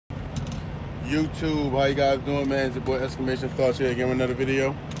YouTube, how you guys doing, man? It's your boy Exclamation Thoughts here again with another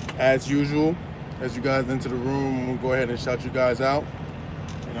video. As usual, as you guys enter the room, we'll go ahead and shout you guys out.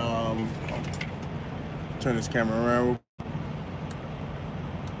 And I'll turn this camera around.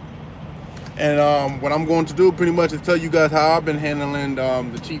 And what I'm going to do pretty much is tell you guys how I've been handling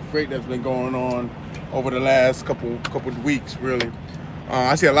the cheap freight that's been going on over the last couple of weeks, really.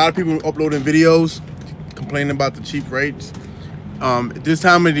 I see a lot of people uploading videos complaining about the cheap rates. This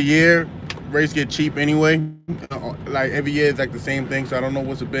time of the year, rates get cheap anyway. Like every year it's like the same thing, so I don't know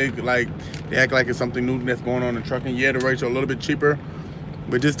what's a big, like, they act like it's something new that's going on in trucking. Yeah, the rates are a little bit cheaper,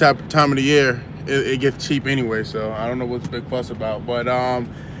 but this time of the year it gets cheap anyway, so I don't know what's the big fuss about. But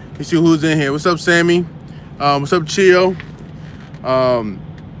you see who's in here. What's up, Sammy? What's up, Chio?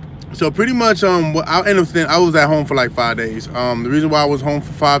 So pretty much I was at home for like 5 days. The reason why I was home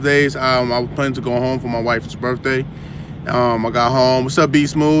for 5 days, I was planning to go home for my wife's birthday. I got home. What's up, B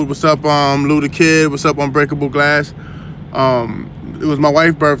Smooth? What's up, Lou the Kid? What's up, Unbreakable Glass? It was my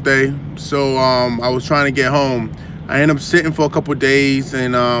wife's birthday, so I was trying to get home. I ended up sitting for a couple of days,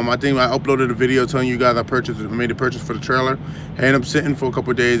 and I think I uploaded a video telling you guys I made a purchase for the trailer. I ended up sitting for a couple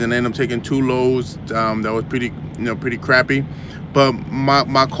of days, and I ended up taking 2 loads that was pretty crappy. But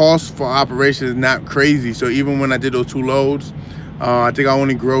my cost for operation is not crazy. So even when I did those 2 loads, I think I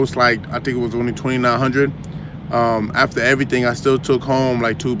only grossed I think it was only $2,900. After everything, I still took home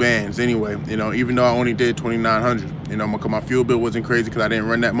like 2 bands anyway, even though I only did $2,900, because my fuel bill wasn't crazy because I didn't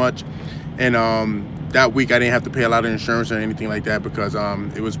run that much. And that week I didn't have to pay a lot of insurance or anything like that because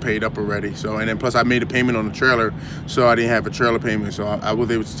it was paid up already. So, and then plus I made a payment on the trailer, so I didn't have a trailer payment. So I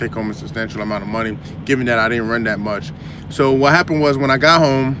was able to take home a substantial amount of money, given that I didn't run that much. So what happened was when I got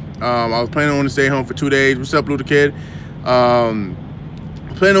home, I was planning on to stay home for 2 days. What's up, Lou the Kid? Planning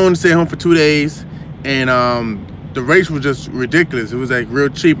on to stay home for 2 days. And the rates were just ridiculous. It was like real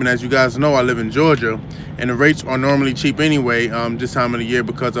cheap. And as you guys know, I live in Georgia, and the rates are normally cheap anyway this time of the year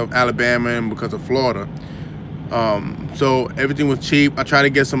because of Alabama and because of Florida. So everything was cheap. I tried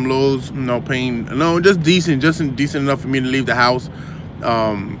to get some loads, just decent enough for me to leave the house.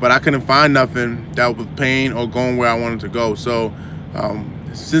 But I couldn't find nothing that was paying or going where I wanted to go. So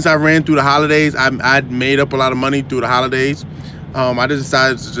since I ran through the holidays, I'd made up a lot of money through the holidays. I just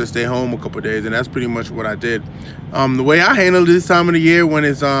decided to just stay home a couple of days, and that's pretty much what I did. The way I handle this time of the year when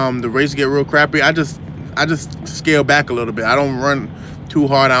it's the races get real crappy, I just scale back a little bit. I don't run too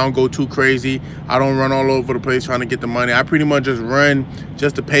hard. I don't go too crazy. I don't run all over the place trying to get the money. I pretty much just run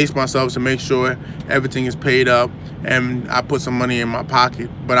just to pace myself to make sure everything is paid up and I put some money in my pocket.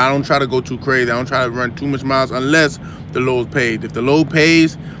 But I don't try to go too crazy. I don't try to run too much miles unless the load's paid. If the load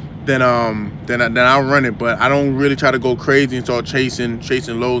pays, then I'll run it. But I don't really try to go crazy and start chasing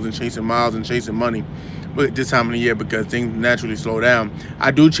loads and chasing miles and chasing money but this time of the year because things naturally slow down.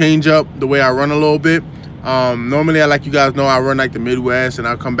 I do change up the way I run a little bit. Normally, like you guys know, I run like the Midwest and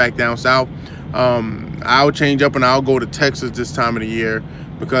I'll come back down south. I'll change up and I'll go to Texas this time of the year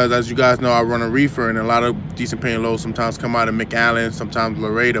because, as you guys know, I run a reefer, and a lot of decent paying loads sometimes come out of McAllen, sometimes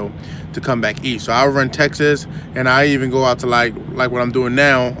Laredo, to come back east. So I'll run Texas, and I even go out to like what I'm doing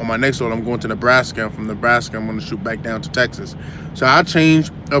now on my next load. I'm going to Nebraska, and from Nebraska I'm going to shoot back down to Texas. So I'll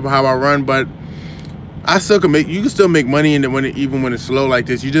change up how I run, but you can still make money even when it's slow like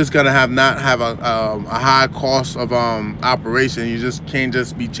this. You just gotta not have a high cost of operation. You just can't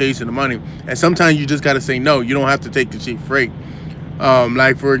just be chasing the money, and sometimes you just gotta say no. You don't have to take the cheap freight.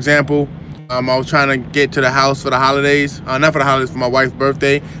 Like for example, I was trying to get to the house for the holidays, not for the holidays, for my wife's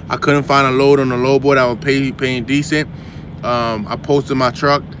birthday. I couldn't find a load on the load board that was paying decent. I posted my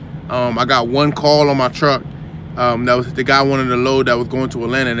truck. I got 1 call on my truck. That was the guy wanted a load that was going to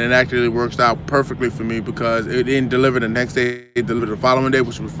Atlanta, and it actually works out perfectly for me because it didn't deliver the next day. It delivered the following day,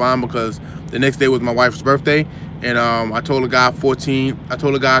 which was fine because the next day was my wife's birthday. And I told the guy 14. I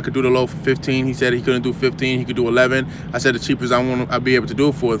told the guy I could do the load for 15. He said he couldn't do 15. He could do 11. I said the cheapest I'd be able to do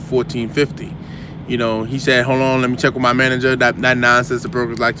it for is $14.50. He said, hold on, let me check with my manager. That nonsense the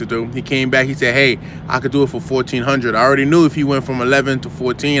brokers like to do. He came back. He said, hey, I could do it for $1,400. I already knew if he went from 11 to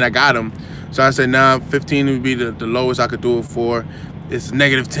 14, I got him. So I said, nah, 15 would be the lowest I could do it for. It's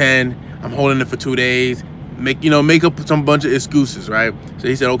 -10. I'm holding it for 2 days. Make up some bunch of excuses, right? So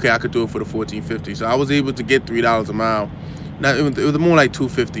he said, okay, I could do it for the $14.50. So I was able to get $3 a mile. Now it was more like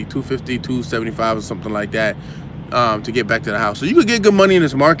 $2.50, $2.75 or something like that, to get back to the house. So you could get good money in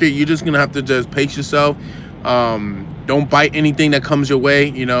this market. You're just gonna have to just pace yourself. Don't bite anything that comes your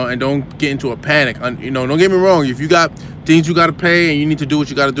way, and don't get into a panic. Don't get me wrong. If you got things you got to pay and you need to do what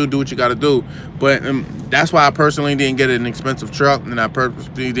you got to do what you got to do. But that's why I personally didn't get an expensive truck, and I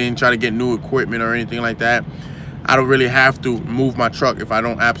purposely didn't try to get new equipment or anything like that. I don't really have to move my truck if I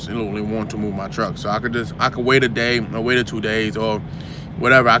don't absolutely want to move my truck. So I could wait a day or wait 2 days or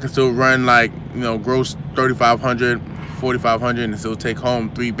whatever. I can still run like, gross 3,500, 4,500 and still take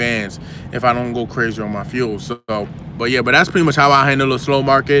home 3 bands if I don't go crazy on my fuel. So, but that's pretty much how I handle a slow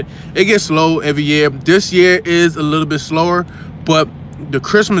market. It gets slow every year. This year is a little bit slower, but the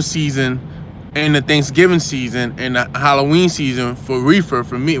Christmas season and the Thanksgiving season and the Halloween season for reefer,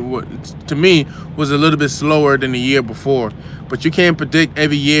 to me, was a little bit slower than the year before. But you can't predict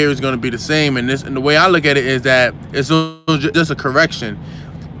every year is going to be the same. And the way I look at it is that it's just a correction.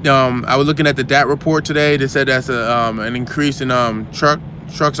 I was looking at the DAT report today. They said that's an increase in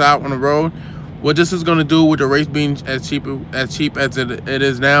trucks out on the road. What this is going to do with the race being as cheap as it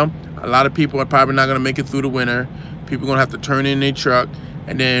is now, a lot of people are probably not going to make it through the winter. People are going to have to turn in their truck.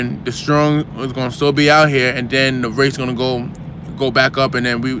 And then the strong is going to still be out here, and then the race is going to go back up. And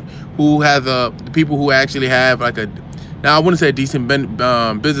then the people who actually have like now I wouldn't say a decent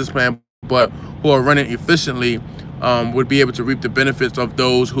business plan, but who are running efficiently would be able to reap the benefits of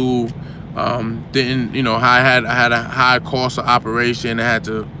those who didn't, had a high cost of operation and had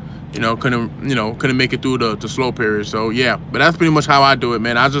to, couldn't make it through the slow period. So yeah, but that's pretty much how I do it,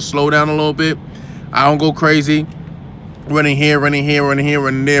 man. I just slow down a little bit. I don't go crazy. Running here, running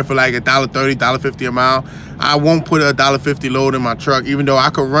there for like $1.30, $1.50 a mile. I won't put a $1.50 load in my truck, even though I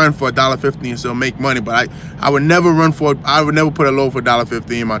could run for $1.50 and still make money. But I would never put a load for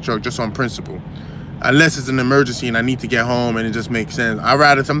 $1.50 in my truck just on principle, unless it's an emergency and I need to get home and it just makes sense.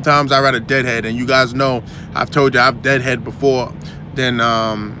 Sometimes I rather deadhead, and you guys know I've told you I've deadhead before than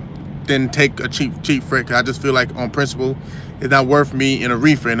take a cheap freight. I just feel like on principle, it's not worth me in a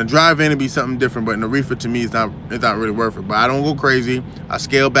reefer. In a drive-in, it'd be something different, but in a reefer, to me, it's not really worth it. But I don't go crazy. I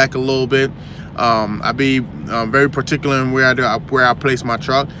scale back a little bit. I be very particular in where I place my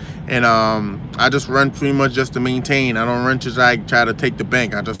truck, and I just run pretty much just to maintain. I don't run to try to take the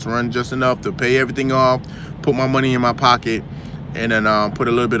bank. I just run just enough to pay everything off, put my money in my pocket, and then put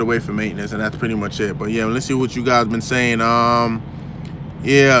a little bit away for maintenance, and that's pretty much it. But yeah, let's see what you guys been saying.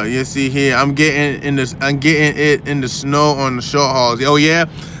 Yeah, you see here, I'm getting it in the snow on the short hauls. Oh yeah,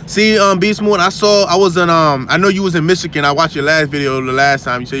 see, Beast Smooth, I know you was in Michigan. I watched your last video the last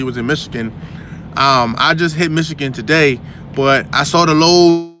time you said you was in Michigan. I just hit Michigan today, but I saw the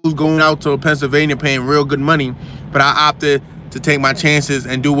loads going out to Pennsylvania paying real good money, but I opted to take my chances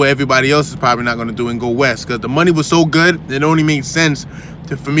and do what everybody else is probably not going to do and go west, because the money was so good it only made sense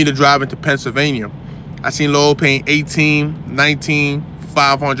for me to drive into Pennsylvania. I seen load paying 18, 19,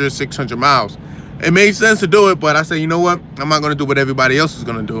 500, 600 miles. It made sense to do it, but I said, you know what? I'm not going to do what everybody else is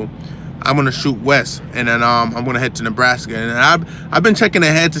going to do. I'm going to shoot west, and then I'm going to head to Nebraska. And I've been checking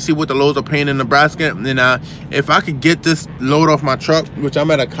ahead to see what the loads are paying in Nebraska. And if I could get this load off my truck, which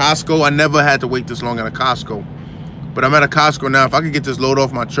I'm at a Costco. I never had to wait this long at a Costco, but I'm at a Costco now. If I could get this load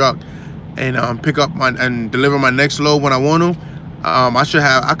off my truck and pick up and deliver my next load when I want to,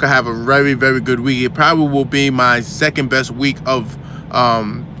 I could have a very, very good week. It probably will be my second best week of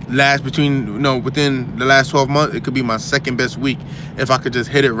within the last 12 months. It could be my second best week if I could just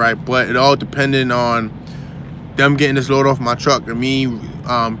hit it right. But it all depending on them getting this load off my truck and me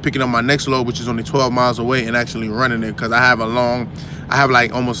picking up my next load, which is only 12 miles away, and actually running it, because I have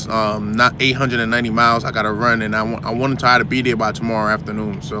like almost not 890 miles I gotta run, and I want to try to be there by tomorrow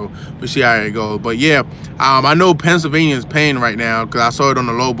afternoon. So we'll see how it goes. But yeah, I know Pennsylvania is paying right now because I saw it on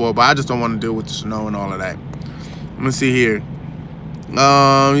the low board, but I just don't want to deal with the snow and all of that. Let me see here.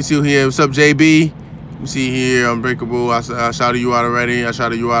 Let me see here. What's up, JB? Let me see here. Unbreakable. I shouted you out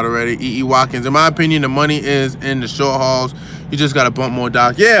already. E.E. Watkins. In my opinion, the money is in the short hauls. You just got to bump more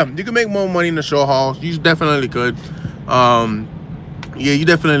docks. Yeah, you can make more money in the short hauls. You definitely could. Yeah, you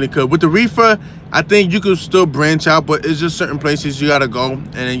definitely could. With the reefer, I think you could still branch out, but it's just certain places you got to go,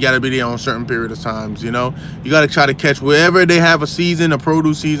 and then you got to be there on a certain period of times, you know? You got to try to catch wherever they have a season, a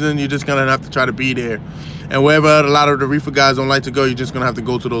produce season, you're just going to have to try to be there. And wherever a lot of the reefer guys don't like to go, you're just going to have to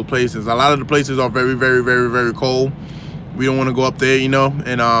go to those places. A lot of the places are very, very, very, very cold. We don't want to go up there, you know,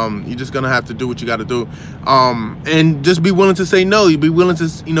 and you're just going to have to do what you got to do. And just be willing to say no. You be willing to,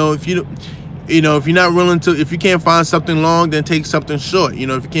 you know, if you're not willing to, if you can't find something long, then take something short. You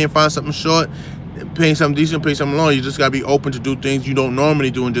know, if you can't find something short, pay something decent, pay something long. You just got to be open to do things you don't normally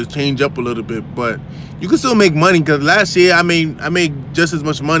do and just change up a little bit. But you can still make money, because last year I made just as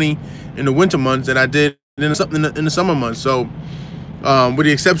much money in the winter months than I did in the summer months. So with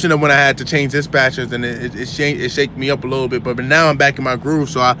the exception of when I had to change dispatchers, and it shaked me up a little bit, but now I'm back in my groove,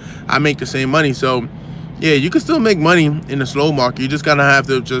 so I make the same money. So yeah, you can still make money in the slow market. You just gotta have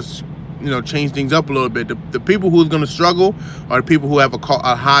to just, you know, change things up a little bit. The people who's going to struggle are the people who have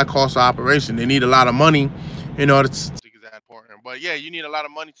a high cost of operation. They need a lot of money Is that important. But yeah, you need a lot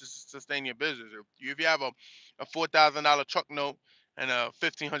of money to sustain your business. If you have a $4,000 truck note and a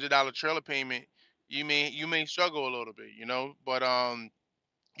 $1,500 trailer payment, you may struggle a little bit, But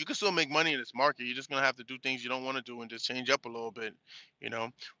you can still make money in this market. You're just gonna have to do things you don't want to do and just change up a little bit, you know.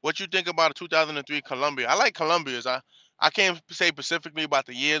 What you think about a 2003 Columbia? I like Columbias. I can't say specifically about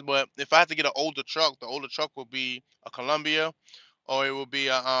the years, but if I had to get an older truck, the older truck would be a Columbia, or it will be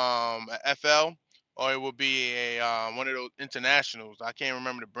a FL, or it will be a one of those internationals. I can't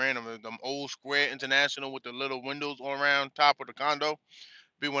remember the brand of them. Old square international with the little windows all around top of the condo.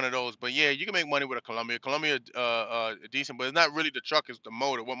 Be one of those. But yeah, you can make money with a Columbia. Columbia, decent, but it's not really the truck. It's the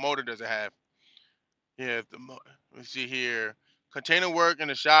motor. What motor does it have? Yeah, let me see here. Container work in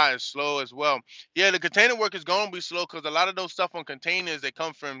the shop is slow as well. Yeah, the container work is going to be slow because a lot of those stuff on containers they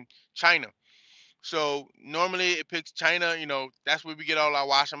come from China. So normally it picks China, that's where we get all our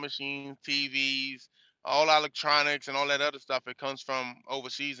washing machines, TVs, all our electronics, and all that other stuff. It comes from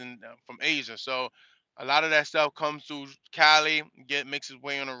overseas and from Asia. So a lot of that stuff comes through Cali, makes its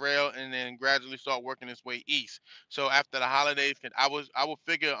way on the rail, and then gradually start working its way east. So after the holidays, I would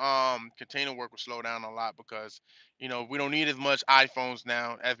figure container work would slow down a lot because we don't need as much iPhones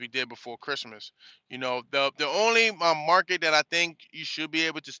now as we did before Christmas. The only market that I think you should be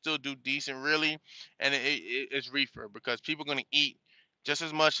able to still do decent really and it's reefer because people are gonna eat just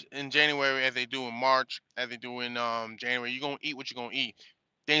as much in January as they do in March, as they do in January. You're gonna eat what you're gonna eat.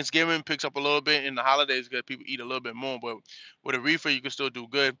 Thanksgiving picks up a little bit in the holidays because people eat a little bit more, but with a reefer you can still do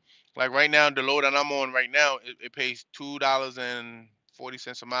good. Like right now, the load that I'm on right now, it pays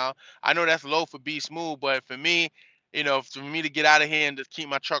 $2.40 a mile. I know that's low for B Smooth, but for me, for me to get out of here and just keep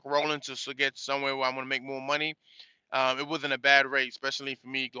my truck rolling to get somewhere where I'm gonna make more money, it wasn't a bad rate, especially for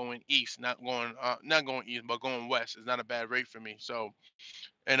me going east, not going east, but going west. It's not a bad rate for me. So,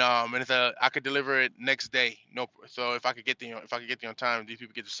 and I could deliver it next day. No, so if I could get there on time, these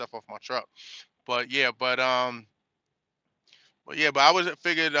people get the stuff off my truck. But yeah, but I was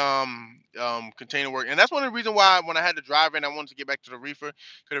figured container work, and that's one of the reasons why when I had to drive in, I wanted to get back to the reefer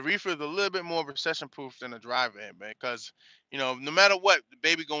because the reefer is a little bit more recession proof than a drive in, man. Because no matter what, the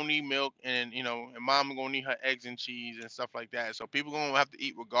baby gonna need milk, and and mom gonna need her eggs and cheese and stuff like that. So people gonna have to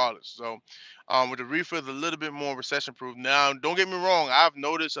eat regardless. So with the reefer, it's a little bit more recession proof. Now, don't get me wrong, I've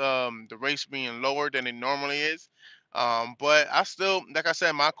noticed the rates being lower than it normally is. But I still, like I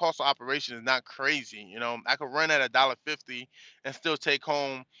said, my cost of operation is not crazy. I could run at $1.50 and still take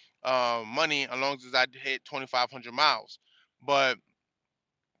home money as long as I hit 2,500 miles. But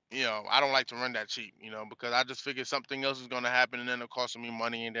I don't like to run that cheap, because I just figure something else is going to happen and then it'll cost me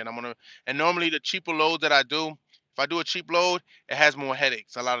money, and then I'm gonna. And normally the cheaper loads that I do, if I do a cheap load, it has more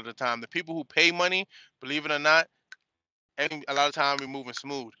headaches a lot of the time. The people who pay money, believe it or not, a lot of time we moving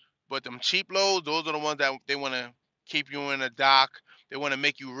smooth. But them cheap loads, those are the ones that they want to keep you in a dock. They want to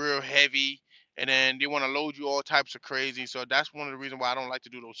make you real heavy, and then they want to load you all types of crazy. So that's one of the reasons why I don't like to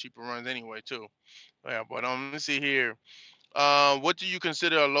do those cheaper runs anyway, too. Yeah, but let's see here. What do you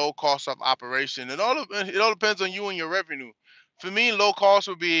consider a low cost of operation? It all depends on you and your revenue. For me, low cost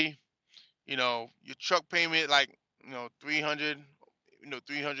would be your truck payment like 300,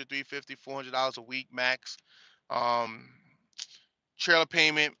 300, 350, $400 a week max. Um, Trailer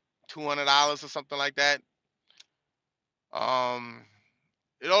payment $200 or something like that. Um,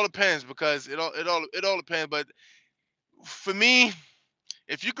 it all depends because it all depends. But for me,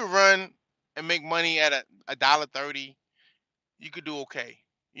 if you could run and make money at a dollar 30, you could do okay.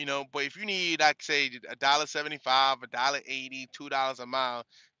 But if you need, like say, $1.75, $1.80, $2 a mile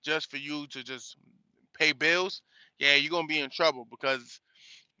just for you to just pay bills, yeah, you're gonna be in trouble because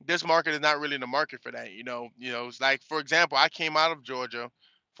this market is not really the market for that. It's like, for example, I came out of Georgia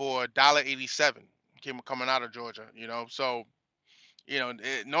for $1.87. Came coming out of Georgia. So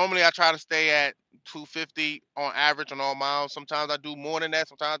normally I try to stay at 250 on average on all miles. Sometimes I do more than that.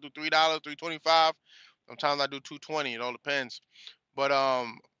 Sometimes I do $3, 325. Sometimes I do 220. It all depends. But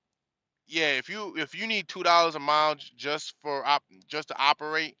yeah, if you need $2 a mile just to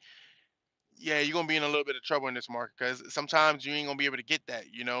operate, yeah, you're gonna be in a little bit of trouble in this market because sometimes you ain't gonna be able to get that.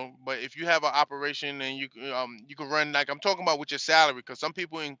 But if you have an operation and you can run like I'm talking about with your salary, because some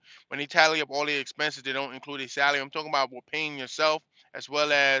people when they tally up all their expenses, they don't include a salary. I'm talking about what paying yourself as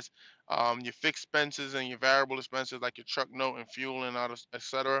well as your fixed expenses and your variable expenses like your truck note and fuel and all this,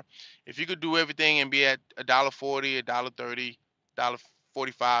 etc. If you could do everything and be at $1.40, $1.30, $1.45,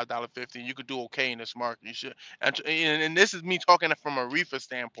 $1.50, you could do okay in this market. You should, and this is me talking from a reefer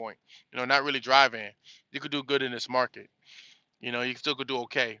standpoint, not really driving. You could do good in this market. You still could do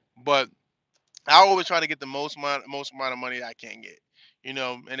okay. But I always try to get the most amount of money I can get. And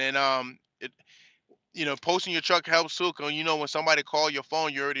then posting your truck helps too. 'Cause when somebody call your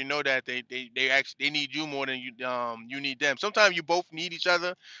phone, you already know that they actually they need you more than you need them. Sometimes you both need each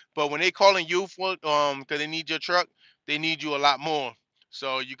other, but when they calling you for because they need your truck, they need you a lot more.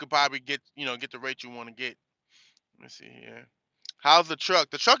 So you could probably get the rate you want to get. Let me see here. How's the truck?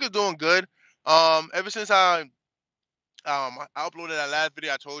 The truck is doing good. Ever since I uploaded that last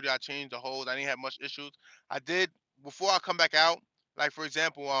video. I told you I changed the hose. I didn't have much issues. I did before I come back out. Like for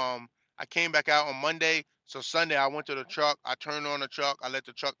example, I came back out on Monday. So Sunday I went to the truck. I turned on the truck. I let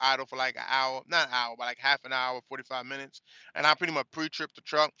the truck idle for like an hour, not an hour, but like half an hour, 45 minutes, and I pretty much pre-tripped the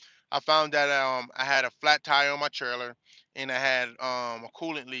truck. I found that I had a flat tire on my trailer, and I had a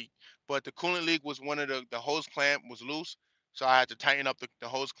coolant leak. But the coolant leak was one of the hose clamp was loose, so I had to tighten up the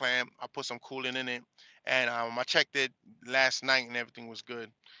hose clamp. I put some coolant in it, and I checked it last night and everything was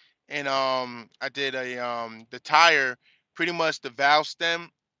good. And I did the tire, pretty much the valve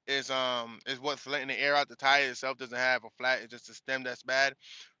stem is what's letting the air out. The tire itself doesn't have a flat, it's just the stem that's bad.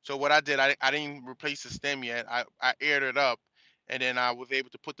 So what I did, I didn't replace the stem yet. I aired it up, and then I was able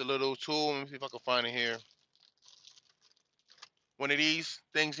to put the little tool. Let me see if I can find it here. One of these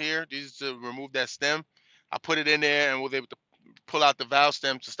things here, these to remove that stem. I put it in there and was able to pull out the valve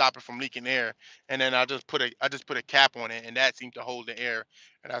stem to stop it from leaking air. And then I just put a cap on it, and that seemed to hold the air,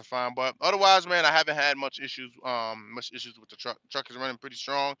 and that's fine. But otherwise, man, I haven't had much issues with the truck. The truck is running pretty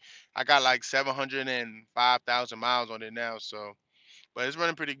strong. I got like 705,000 miles on it now, so but it's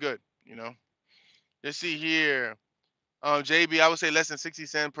running pretty good. You know. Let's see here. JB, I would say less than 60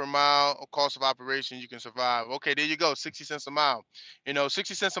 cents per mile of cost of operation, you can survive. Okay, there you go, 60 cents a mile.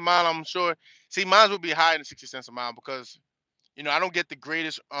 60 cents a mile, I'm sure. See, mine would be higher than 60 cents a mile because I don't get the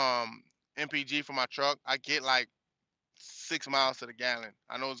greatest MPG for my truck. I get like 6 miles to the gallon.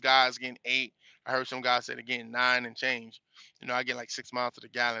 I know those guys getting 8. I heard some guys say they're getting 9 and change. I get like 6 miles to the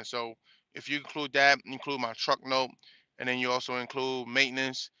gallon. So if you include that, include my truck note, and then you also include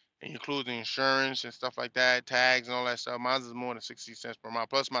maintenance, and you include the insurance and stuff like that, tags and all that stuff. Mine's is more than 60 cents per mile,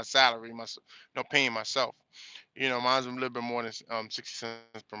 plus my salary, paying myself. Mine's a little bit more than 60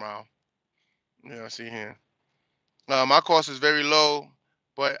 cents per mile. See here. My cost is very low,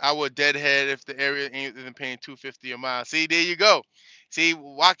 but I would deadhead if the area isn't paying 250 a mile. See, there you go. See,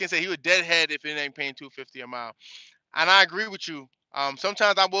 Watkins said he would deadhead if it ain't paying 250 a mile, and I agree with you.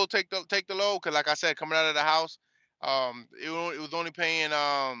 Sometimes I will take the load because, like I said, coming out of the house, it was only paying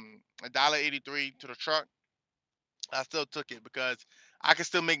 $1.83 to the truck. I still took it because I could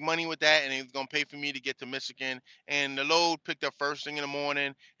still make money with that, and it was gonna pay for me to get to Michigan. And the load picked up first thing in the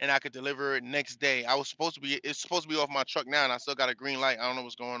morning, and I could deliver it next day. It's supposed to be off my truck now, and I still got a green light. I don't know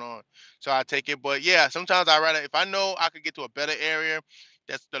what's going on, so I take it. But yeah, sometimes I rather if I know I could get to a better area,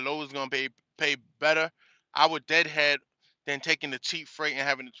 that's the load is gonna pay better. I would deadhead than taking the cheap freight and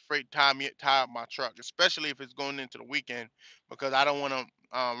having the freight tie up my truck, especially if it's going into the weekend, because I don't want to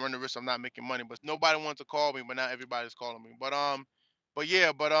run the risk of not making money. But nobody wants to call me, but not everybody's calling me. But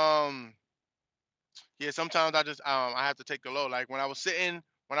sometimes I have to take the load. Like when I was in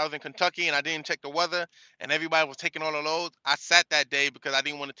Kentucky and I didn't check the weather and everybody was taking all the loads, I sat that day because I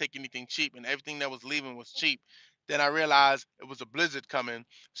didn't want to take anything cheap and everything that was leaving was cheap. Then I realized it was a blizzard coming,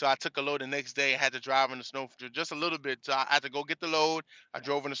 so I took a load the next day. I had to drive in the snow for just a little bit, so I had to go get the load. I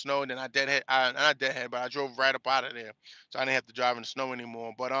drove in the snow, and then I deadhead. Not deadhead, but I drove right up out of there, so I didn't have to drive in the snow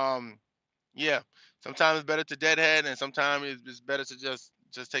anymore. But yeah. Sometimes it's better to deadhead, and sometimes it's better to just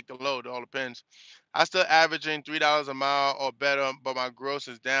take the load. It all depends. I still averaging $3 a mile or better, but my gross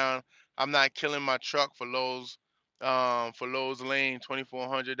is down. I'm not killing my truck for Lowe's Lane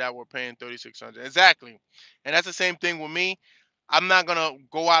 2400 that we're paying 3600. Exactly, and that's the same thing with me. I'm not gonna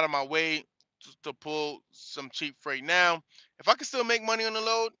go out of my way to pull some cheap freight now. If I can still make money on the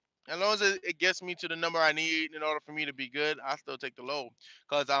load, as long as it gets me to the number I need in order for me to be good, I still take the load.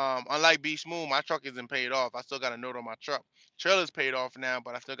 Cause unlike B Smooth, my truck isn't paid off. I still got a note on my truck. Trailer's paid off now,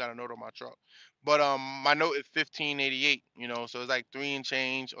 but I still got a note on my truck. But my note is 1588. So it's like 3 and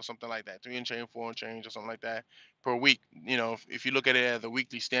change or something like that. 3 and change, 4 and change or something like that per week. If you look at it as a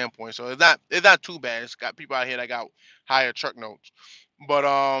weekly standpoint, so it's not too bad. It's got people out here that got higher truck notes. But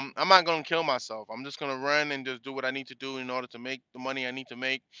I'm not gonna kill myself. I'm just gonna run and just do what I need to do in order to make the money I need to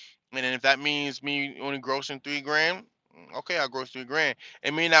make. And then if that means me only grossing 3 grand, okay, I'll gross 3 grand.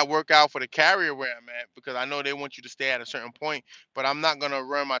 It may not work out for the carrier where I'm at because I know they want you to stay at a certain point, but I'm not gonna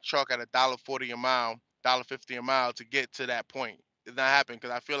run my truck at $1.40 a mile, $1.50 a mile to get to that point. It's not happening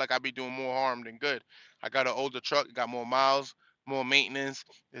because I feel like I'd be doing more harm than good. I got an older truck, got more miles, more maintenance.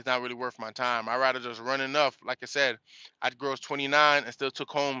 It's not really worth my time. I'd rather just run enough. Like I said, I'd gross 29 and still took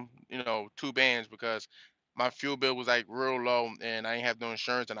home, 2 bands because my fuel bill was like real low, and I ain't have no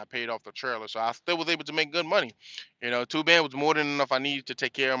insurance, and I paid off the trailer, so I still was able to make good money. Two band was more than enough I needed to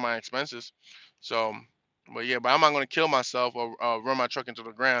take care of my expenses. So, but yeah, but I'm not gonna kill myself or run my truck into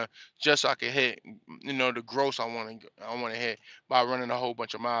the ground just so I can hit, the gross I want to hit by running a whole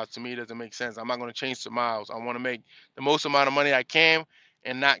bunch of miles. To me, it doesn't make sense. I'm not gonna change the miles. I want to make the most amount of money I can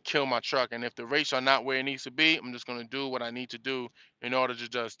and not kill my truck. And if the rates are not where it needs to be, I'm just gonna do what I need to do in order to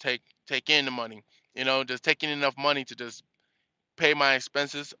just take in the money. Just taking enough money to just pay my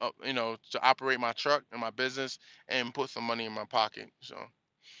expenses, to operate my truck and my business and put some money in my pocket. So,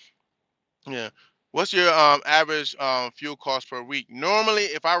 yeah. What's your average fuel cost per week? Normally,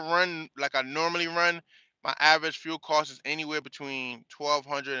 if I run like I normally run, my average fuel cost is anywhere between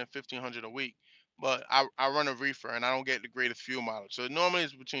 1,200 and 1,500 a week. But I run a reefer and I don't get the greatest fuel mileage. So normally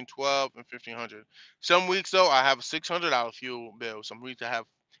it's between 12 and 1,500. Some weeks though I have a $600 fuel bill. Some weeks I have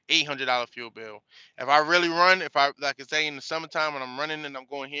 $800 fuel bill. If I really run, if I like I say in the summertime when I'm running and I'm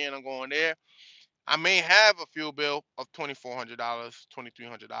going here and I'm going there, I may have a fuel bill of $2,400,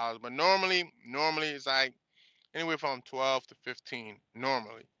 $2,300, but normally it's like anywhere from 12 to 15.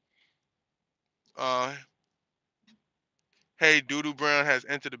 Normally. Uh, hey, Doodoo Brown has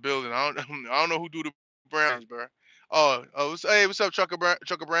entered the building. I don't, I don't know who Doodoo Brown is, bro. Hey, what's up, Chucker Brown?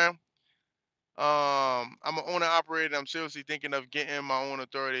 Chucker Brown. I'm an owner operator. I'm seriously thinking of getting my own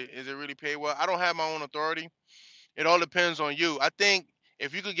authority. Is it really paid well? I don't have my own authority. It all depends on you. I think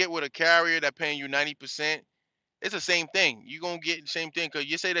if you could get with a carrier that paying you 90%, it's the same thing. You gonna get the same thing because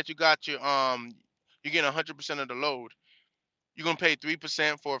you say that you're getting 100% of the load. You're gonna pay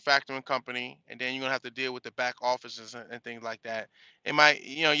 3% for a factoring company, and then you're gonna have to deal with the back offices and things like that. It might,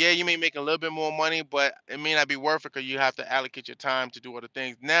 yeah, you may make a little bit more money, but it may not be worth it because you have to allocate your time to do other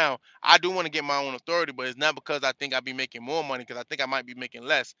things. Now, I do want to get my own authority, but it's not because I think I'd be making more money, because I think I might be making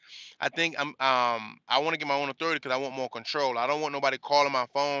less. I want to get my own authority because I want more control. I don't want nobody calling my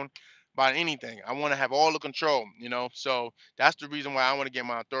phone about anything. I want to have all the control. So that's the reason why I want to get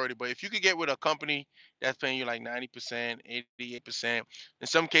my authority. But if you could get with a company that's paying you like 90%, 88%. In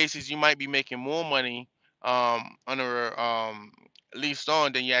some cases, you might be making more money under leased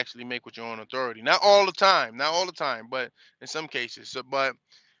on than you actually make with your own authority. Not all the time, but in some cases. So, but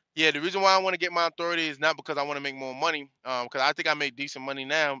yeah, the reason why I want to get my authority is not because I want to make more money, because I think I make decent money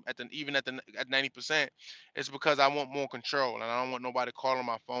now at 90%. It's because I want more control and I don't want nobody calling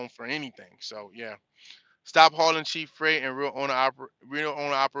my phone for anything. So yeah. Stop hauling cheap freight, and real owner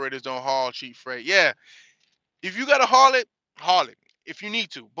operators don't haul cheap freight. Yeah, if you gotta haul it if you need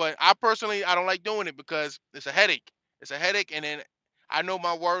to. But I personally I don't like doing it because it's a headache. It's a headache, and then I know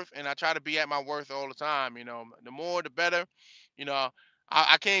my worth, and I try to be at my worth all the time. The more the better. You know,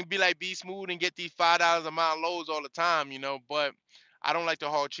 I can't be like Be Smooth and get these $5 a mile loads all the time. But I don't like to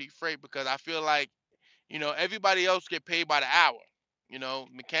haul cheap freight because I feel like everybody else get paid by the hour.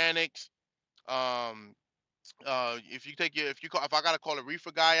 Mechanics. Um, if I gotta call a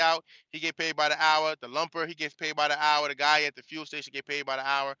reefer guy out, he get paid by the hour. The lumper, he gets paid by the hour. The guy at the fuel station get paid by the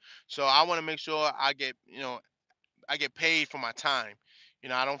hour. So I want to make sure I get paid for my time.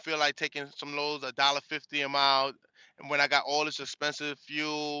 I don't feel like taking some loads $1.50 a mile, and when I got all this expensive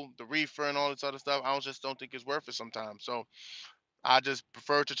fuel, the reefer, and all this other stuff, I don't think it's worth it sometimes. So I just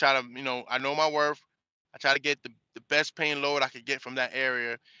prefer to try to, I know my worth. I try to get the best paying load I could get from that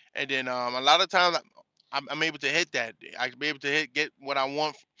area. And then a lot of times I'm able to hit that. I can be able to get what I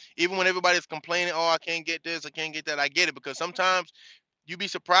want. Even when everybody's complaining, oh, I can't get this, I can't get that, I get it. Because sometimes you'd be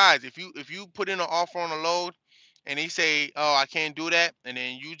surprised if you put in an offer on a load and they say, oh, I can't do that. And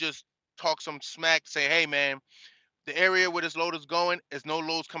then you just talk some smack, say, hey, man, the area where this load is going, is no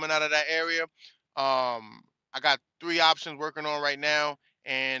loads coming out of that area. I got three options working on right now,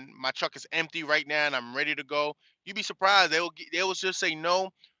 and my truck is empty right now, and I'm ready to go. You'd be surprised. They will just say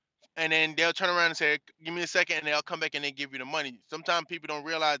no, and then they'll turn around and say, "Give me a second," and they'll come back and they give you the money. Sometimes people don't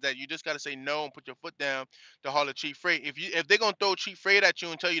realize that you just got to say no and put your foot down to haul a cheap freight. If they're gonna throw cheap freight at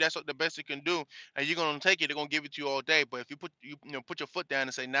you and tell you that's what the best you can do, and you're gonna take it, they're gonna give it to you all day. But if put your foot down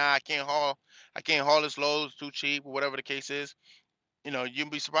and say, "Nah, I can't haul this load, it's too cheap," or whatever the case is, you'd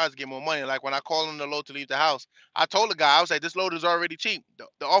be surprised to get more money. Like when I called on the load to leave the house, I told the guy, I was like, "This load is already cheap.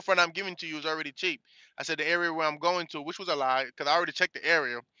 The offer that I'm giving to you is already cheap." I said the area where I'm going to, which was a lie, because I already checked the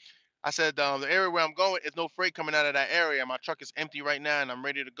area. I said, the area where I'm going is no freight coming out of that area. My truck is empty right now and I'm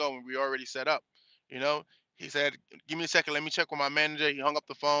ready to go and we already set up. You know, he said, give me a second. Let me check with my manager. He hung up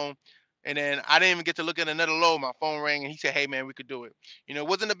the phone. And then I didn't even get to look at another load. My phone rang and he said, hey, man, we could do it. It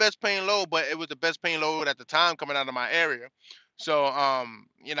wasn't the best paying load, but it was the best paying load at the time coming out of my area. So I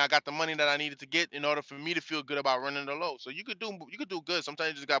got the money that I needed to get in order for me to feel good about running the load. So you could do good. Sometimes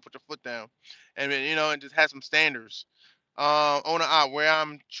you just gotta put your foot down, and then, and just have some standards. On the op, where I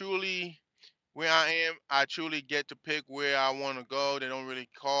am, I truly get to pick where I want to go. They don't really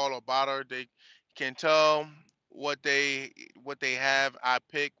call or bother. They can tell what they what they have. I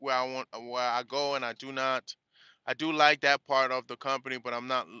pick where I go, and I do not. I do like that part of the company, but I'm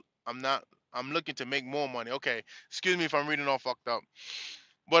not. I'm looking to make more money. Okay, excuse me if I'm reading all fucked up.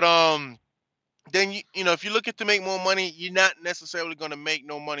 But then if you're looking to make more money, you're not necessarily going to make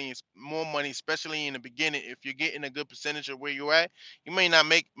no money, more money, especially in the beginning. If you're getting a good percentage of where you're at, you may not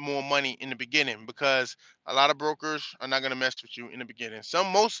make more money in the beginning because a lot of brokers are not going to mess with you in the beginning.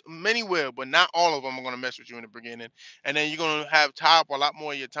 Many will, but not all of them are going to mess with you in the beginning. And then you're going to have tie up a lot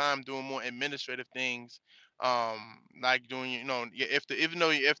more of your time doing more administrative things, like doing, even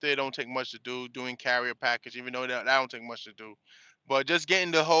though if they don't take much to do, doing carrier package, even though that don't take much to do, but just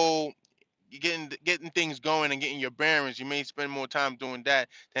getting the whole getting things going and getting your bearings, you may spend more time doing that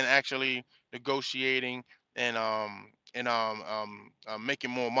than actually negotiating and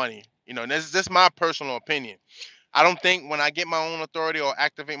making more money. And that's my personal opinion. I don't think when I get my own authority or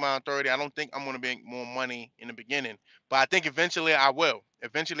activate my authority, I don't think I'm going to make more money in the beginning. But I think eventually I will.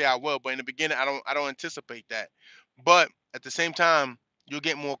 Eventually I will. But in the beginning, I don't anticipate that. But at the same time, you'll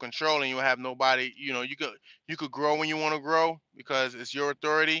get more control and you'll have nobody. You could grow when you want to grow because it's your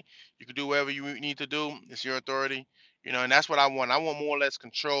authority. You could do whatever you need to do. It's your authority. And that's what I want. I want more or less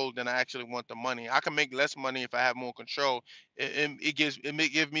control than I actually want the money. I can make less money if I have more control. It may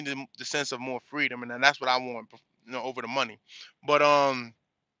give me the sense of more freedom, and then that's what I want, over the money. But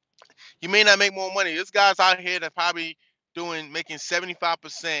you may not make more money. There's guys out here that probably making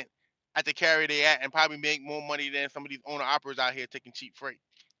 75% at the carrier they at, and probably make more money than some of these owner operators out here taking cheap freight.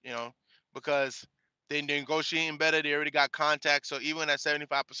 You know, because they're negotiating better. They already got contacts, so even at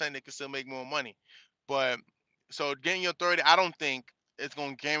 75%, they can still make more money. But so getting your 30, I don't think it's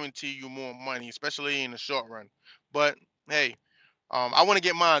gonna guarantee you more money, especially in the short run. But hey, I want to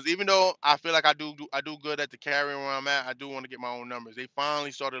get mines, even though I feel like I do good at the carrier where I'm at. I do want to get my own numbers. They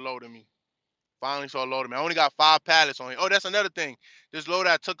finally started loading me. Finally started loading me. I only got 5 pallets on here. Oh, that's another thing. This load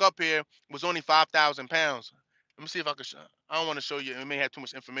I took up here was only 5,000 pounds. Let me see if I can. I don't want to show you. It may have too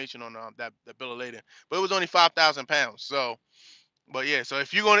much information on that bill of lading, but it was only 5,000 pounds. So, but yeah. So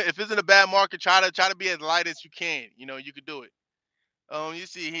if it's in a bad market, try to be as light as you can. You could do it. You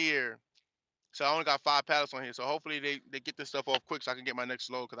see here. So I only got 5 pallets on here. So hopefully they get this stuff off quick so I can get my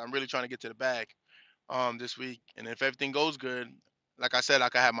next load because I'm really trying to get to the bag this week. And if everything goes good, like I said, I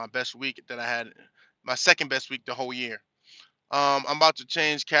could have my best week that I had, my second best week the whole year. I'm about to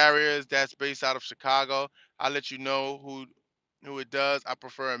change carriers that's based out of Chicago. I'll let you know who it does. I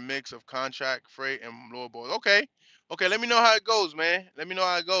prefer a mix of contract, freight, and lower board. Okay. Okay, let me know how it goes, man. Let me know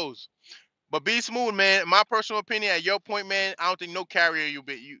how it goes. But be smooth, man. My personal opinion, at your point, man, I don't think no carrier you'll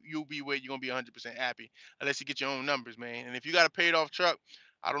be with, you're gonna be 100% happy unless you get your own numbers, man. And if you got a paid off truck,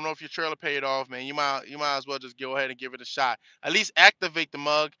 I don't know if your trailer paid off, man. You might as well just go ahead and give it a shot. At least activate the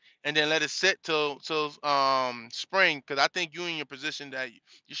mug and then let it sit till spring, because I think you in your position that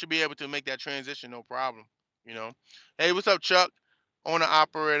you should be able to make that transition, no problem. You know. Hey, what's up, Chuck? Owner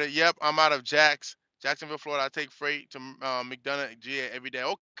operator. Yep, I'm out of Jacksonville, Florida. I take freight to McDonough, GA every day.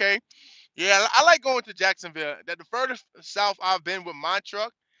 Okay. Yeah, I like going to Jacksonville. That the furthest south I've been with my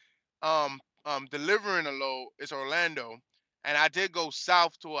truck, delivering a load is Orlando, and I did go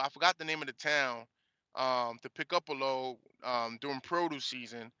south to I forgot the name of the town, to pick up a load, during produce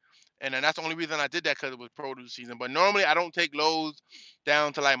season, and then that's the only reason I did that because it was produce season. But normally I don't take loads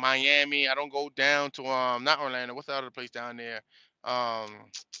down to like Miami. I don't go down to not Orlando. What's the other place down there?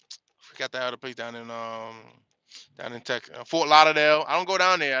 Forgot that other place down in Texas, Fort Lauderdale. I don't go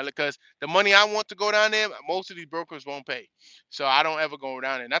down there because the money I want to go down there, most of these brokers won't pay. So I don't ever go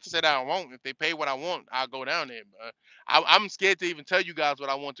down there. Not to say that I won't. If they pay what I want, I'll go down there. But I'm scared to even tell you guys what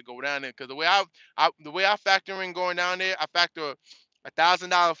I want to go down there because the way I factor in going down there, I factor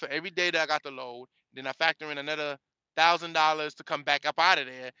 $1,000 for every day that I got the load. Then I factor in another $1,000 to come back up out of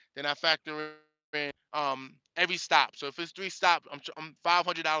there. Then I factor in every stop. So if it's 3 stops, I'm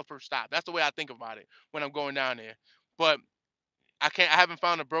 $500 per stop. That's the way I think about it when I'm going down there. But I haven't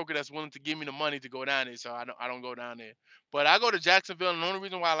found a broker that's willing to give me the money to go down there, so I don't go down there. But I go to Jacksonville, and the only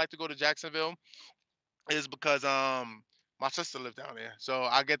reason why I like to go to Jacksonville is because my sister lives down there. So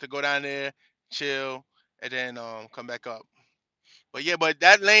I get to go down there, chill, and then come back up. But yeah, but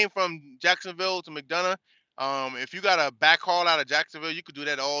that lane from Jacksonville to McDonough, if you got a back haul out of Jacksonville, you could do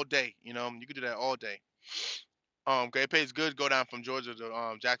that all day. You could do that all day. Okay, it pays good go down from Georgia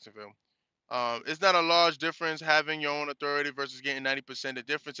to Jacksonville. It's not a large difference having your own authority versus getting 90%. The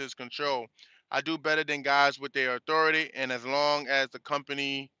difference is control. I do better than guys with their authority, and as long as the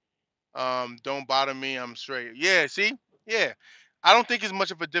company don't bother me, I'm straight. Yeah, see? Yeah. I don't think it's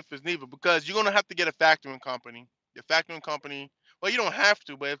much of a difference neither because you're gonna have to get a factoring company. Your factoring company, well, you don't have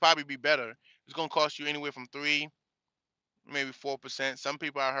to, but it'd probably be better. It's gonna cost you anywhere from 3, maybe 4%. Some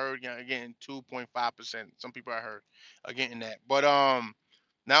people I heard getting 2.5%. Some people I heard are getting that. But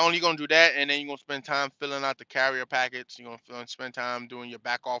not only you gonna do that, and then you're gonna spend time filling out the carrier packets. You're gonna spend time doing your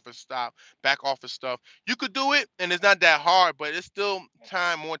back office stuff. You could do it, and it's not that hard, but it's still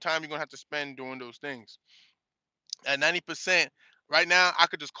more time you're gonna have to spend doing those things at 90%. Right now, I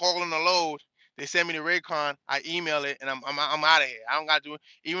could just call in the load. They send me the Raycon. I email it, and I'm out of here. I don't got to do it.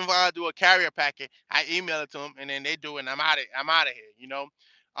 Even if I do a carrier packet, I email it to them, and then they do it, and I'm out of here.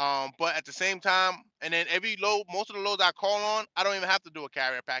 But at the same time, and then every load, most of the loads I call on, I don't even have to do a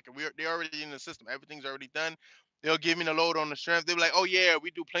carrier packet. They're already in the system. Everything's already done. They'll give me the load on the strength. They'll be like, "Oh yeah,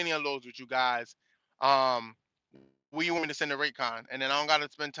 we do plenty of loads with you guys. Um, we want me to send a Raycon, and then I don't got to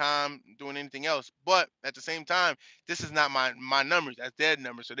spend time doing anything else." But at the same time, this is not my numbers. That's their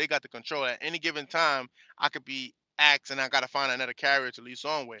numbers, so they got the control. At any given time, I could be axed, and I got to find another carrier to lease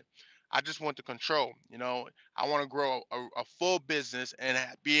on with. I just want the control. I want to grow a full business and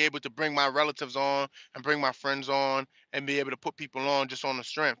be able to bring my relatives on and bring my friends on and be able to put people on just on the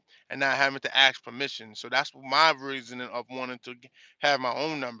strength and not having to ask permission. So that's my reason of wanting to have my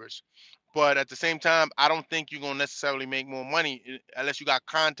own numbers. But at the same time, I don't think you're gonna necessarily make more money unless you got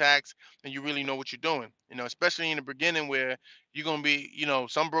contacts and you really know what you're doing. Especially in the beginning where you're gonna be,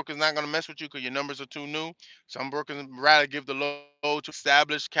 some brokers not gonna mess with you because your numbers are too new. Some brokers rather give the load to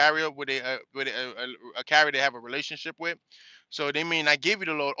established carrier with a carrier they have a relationship with. So they may not give you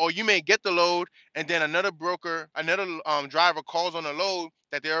the load, or you may get the load, and then another driver calls on a load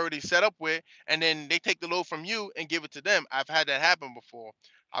that they already set up with, and then they take the load from you and give it to them. I've had that happen before.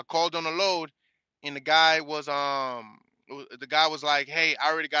 I called on a load, and the guy was like, "Hey,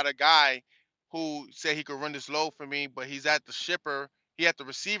 I already got a guy who said he could run this load for me, but he's at the shipper, he at the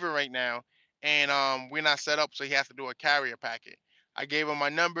receiver right now, and we're not set up, so he has to do a carrier packet." I gave him my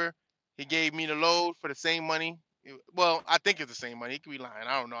number. He gave me the load for the same money. Well, I think it's the same money. He could be lying.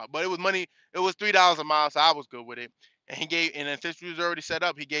 I don't know, but it was money. It was $3 a mile, so I was good with it. And then since we was already set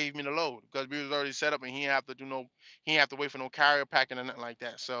up, he gave me the load because we was already set up, and he didn't have to do no he ain't have to wait for no carrier packing or nothing like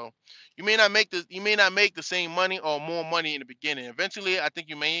that. So you may not make the same money or more money in the beginning. Eventually, I think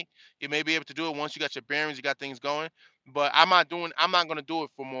you may be able to do it once you got your bearings, you got things going. But I'm not gonna do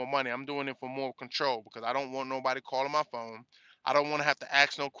it for more money. I'm doing it for more control because I don't want nobody calling my phone. I don't want to have to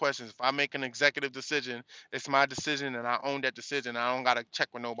ask no questions. If I make an executive decision, it's my decision and I own that decision. I don't gotta check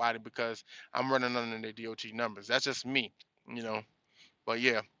with nobody because I'm running under the DOT numbers. That's just me, you know. But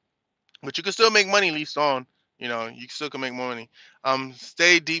yeah. But you can still make money leased on. You still can make money.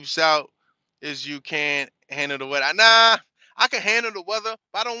 Stay deep south is you can't handle the weather. Nah, I can handle the weather,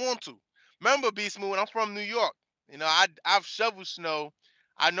 but I don't want to. Remember, Beast Smooth, I'm from New York. I've shoveled snow.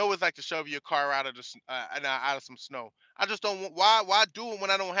 I know it's like to shovel your car out of out of some snow. I just don't want. Why do it when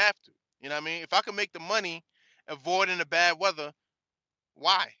I don't have to? You know what I mean? If I can make the money avoiding the bad weather,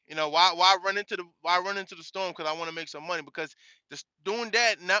 why? Why run into the storm? Because I want to make some money. Because just doing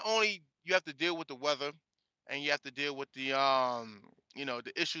that, not only you have to deal with the weather, and you have to deal with the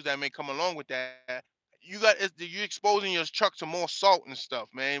issues that may come along with that. You're exposing your truck to more salt and stuff,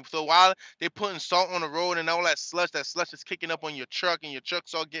 man. So while they're putting salt on the road and all that slush is kicking up on your truck, and your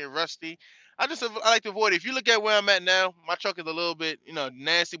truck's all getting rusty. I like to avoid it. If you look at where I'm at now, my truck is a little bit,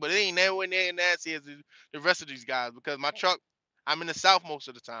 nasty, but it ain't nowhere near nasty as the rest of these guys because my truck, I'm in the South most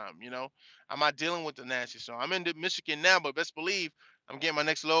of the time. I'm not dealing with the nasty. So I'm in Michigan now, but best believe I'm getting my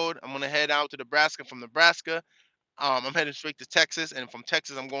next load. I'm gonna head out to Nebraska. From Nebraska, I'm heading straight to Texas, and from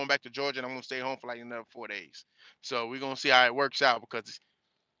Texas, I'm going back to Georgia, and I'm gonna stay home for like another 4 days. So we're gonna see how it works out because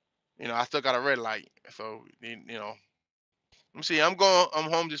I still got a red light. So let me see. I'm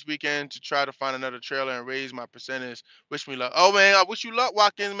home this weekend to try to find another trailer and raise my percentage. Wish me luck. Oh man, I wish you luck,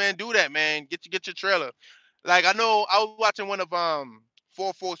 Watkins. Man, do that, man. Get your trailer. Like I know I was watching one of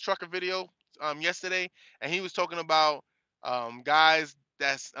 4 trucker video yesterday, and he was talking about guys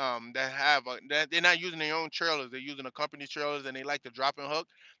that have that they're not using their own trailers. They're using a company trailers, and they like to drop and hook.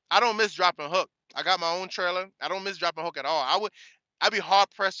 I don't miss dropping hook. I got my own trailer. I don't miss dropping hook at all. I'd be hard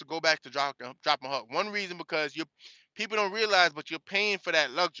pressed to go back to dropping hook. One reason because people don't realize, but you're paying for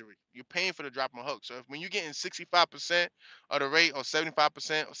that luxury. You're paying for the drop and hook. So when you're getting 65% of the rate, or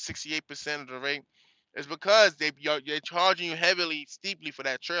 75% or 68% of the rate, it's because they're charging you heavily, steeply for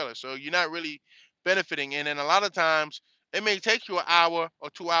that trailer. So you're not really benefiting. And then a lot of times, It may take you an hour or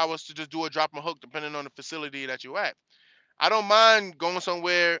 2 hours to just do a drop and hook, depending on the facility that you're at. I don't mind going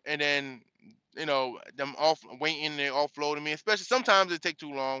somewhere and then them off waiting and offloading me. Especially sometimes it take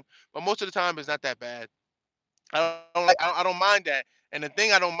too long, but most of the time it's not that bad. I don't mind that. And the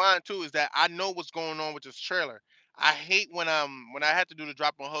thing I don't mind too is that I know what's going on with this trailer. I hate when I had to do the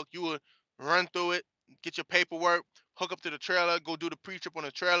drop on hook. You would run through it, get your paperwork, hook up to the trailer, go do the pre-trip on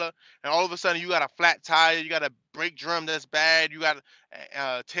the trailer, and all of a sudden you got a flat tire, you got a brake drum that's bad, you got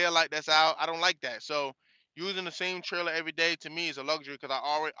a tail light that's out. I don't like that. So using the same trailer every day to me is a luxury because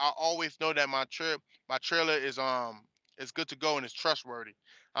I always know that my trailer is good to go and it's trustworthy.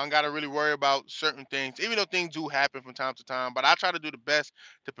 I don't got to really worry about certain things, even though things do happen from time to time. But I try to do the best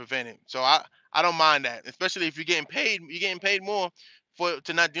to prevent it. So I don't mind that, especially if you're getting paid. You're getting paid more for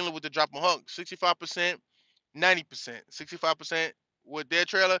to not dealing with the drop and hook. 65%, 90%, 65% with their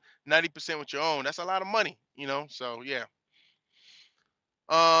trailer, 90% with your own. That's a lot of money, you know. So yeah.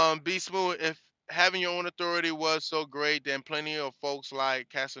 Be smooth. If having your own authority was so great, then plenty of folks like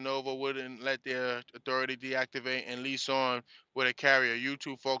Casanova wouldn't let their authority deactivate and lease on with a carrier. You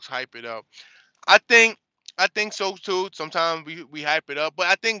two folks hype it up. I think I think so too. Sometimes we hype it up, but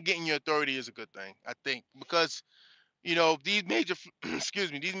I think getting your authority is a good thing. I think because these major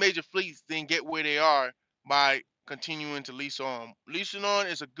excuse me, these major fleets didn't get where they are by continuing to lease on. Leasing on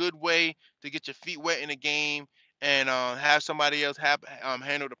is a good way to get your feet wet in the game and have somebody else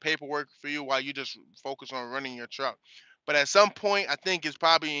handle the paperwork for you while you just focus on running your truck. But at some point, I think it's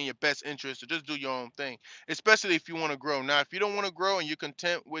probably in your best interest to just do your own thing, especially if you want to grow. Now, if you don't want to grow and you're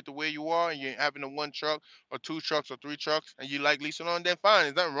content with the way you are and you're having a one truck or two trucks or three trucks and you like leasing on, then fine.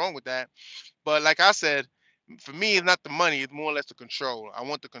 There's nothing wrong with that. But like I said, for me, it's not the money; it's more or less the control. I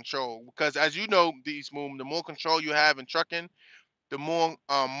want the control because, as you know, these moves, the more control you have in trucking, the more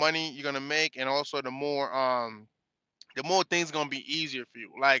money you're gonna make, and also the more things gonna be easier for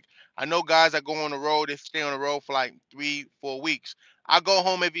you. Like I know guys that go on the road, they stay on the road for like 3, 4 weeks. I go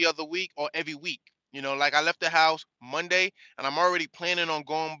home every other week or every week. Like I left the house Monday, and I'm already planning on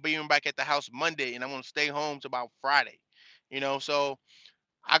being back at the house Monday, and I'm gonna stay home to about Friday. So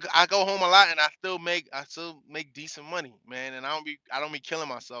I go home a lot and I still make decent money, man, and I don't be killing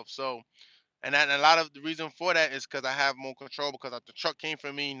myself. So and a lot of the reason for that is because I have more control because the truck came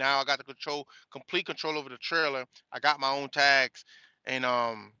from me. Now I got the complete control over the trailer. I got my own tags, and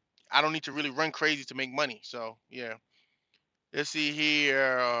I don't need to really run crazy to make money. So yeah, let's see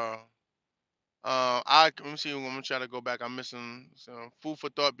here. Let me see. I'm gonna try to go back. I'm missing some food for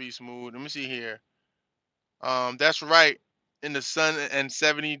thought. Be smooth. Let me see here. That's right. In the sun and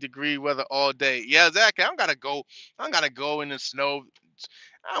 70-degree weather all day. Yeah, exactly. I don't gotta go in the snow.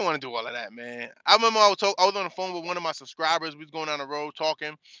 I don't want to do all of that, man. I remember I was on the phone with one of my subscribers. We was going down the road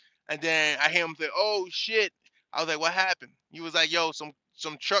talking, and then I hear him say, "Oh shit!" I was like, "What happened?" He was like, "Yo,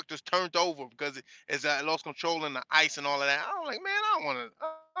 some truck just turned over because it's lost control in the ice and all of that." I was like, "Man, I don't want to.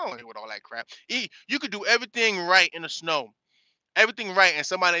 I don't want to deal with all that crap. You could do everything right in the snow, everything right, and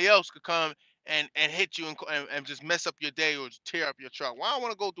somebody else could come and hit you and just mess up your day or just tear up your truck. Why I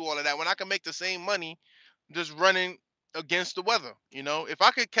want to go through all of that when I can make the same money just running against the weather? If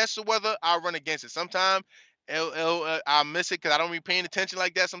I could catch the weather, I'll run against it. Sometimes I'll miss it because I don't be paying attention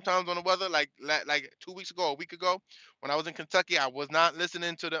like that sometimes on the weather. Like 2 weeks ago, a week ago, when I was in Kentucky, I was not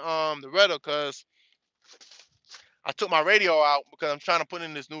listening to the weather because I took my radio out because I'm trying to put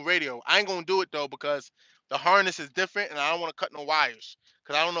in this new radio. I ain't gonna do it though because the harness is different and I don't want to cut no wires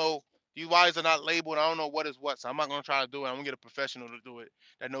because I don't know, these wires are not labeled. I don't know what is what, so I'm not gonna try to do it. I'm gonna get a professional to do it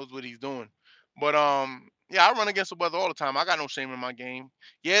that knows what he's doing. But yeah, I run against the weather all the time. I got no shame in my game.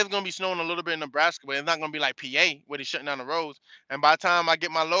 Yeah, it's gonna be snowing a little bit in Nebraska, but it's not gonna be like PA where they're shutting down the roads. And by the time I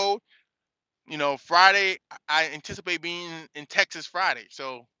get my load, Friday, I anticipate being in Texas Friday,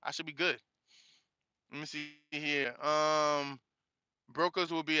 so I should be good. Let me see here. Brokers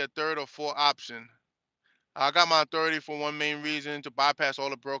will be a third or fourth option. I got my authority for one main reason to bypass all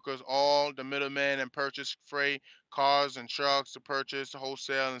the brokers, all the middlemen, and purchase freight, cars, and trucks to purchase,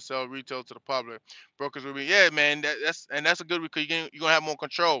 wholesale, and sell retail to the public. Brokers will be, yeah, man. That's a good because you're gonna have more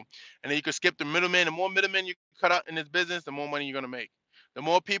control, and then you can skip the middleman. The more middlemen you cut out in this business, the more money you're gonna make. The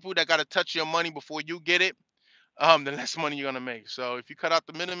more people that gotta touch your money before you get it, the less money you're gonna make. So if you cut out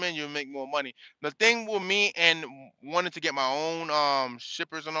the middleman, you'll make more money. The thing with me and wanting to get my own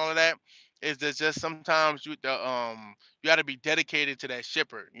shippers and all of that is that just sometimes you got to be dedicated to that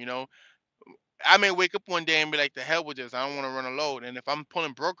shipper. I may wake up one day and be like, the hell with this. I don't want to run a load. And if I'm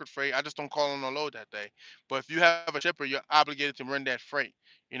pulling brokered freight, I just don't call on a load that day. But if you have a shipper, you're obligated to run that freight.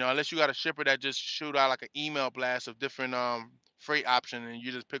 Unless you got a shipper that just shoot out like an email blast of different freight option and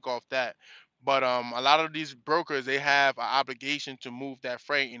you just pick off that. But a lot of these brokers, they have an obligation to move that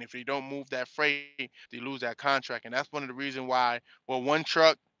freight, and if they don't move that freight, they lose that contract. And that's one of the reasons why, well, one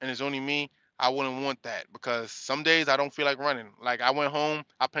truck and it's only me, I wouldn't want that because some days I don't feel like running. Like I went home,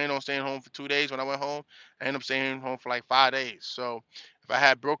 I planned on staying home for 2 days. When I went home, I ended up staying home for like 5 days. So if I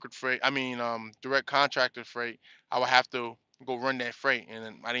had brokered freight, I mean direct contractor freight, I would have to go run that freight, and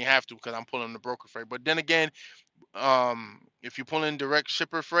then I didn't have to because I'm pulling the broker freight. But then again, if you pull in direct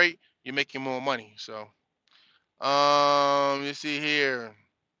shipper freight, you're making more money. So you see here,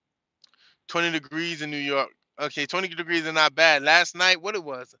 20 degrees in New York. Okay, 20 degrees is not bad. Last night, what it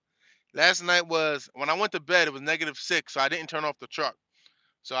was? Last night was when I went to bed, it was -6, so I didn't turn off the truck.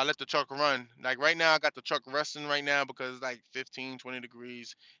 So I let the truck run. Like right now, I got the truck resting right now because it's like 15, 20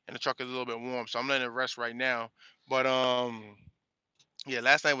 degrees and the truck is a little bit warm. So I'm letting it rest right now. But yeah,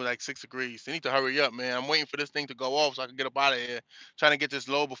 last night was like 6 degrees. They need to hurry up, man. I'm waiting for this thing to go off so I can get up out of here. Trying to get this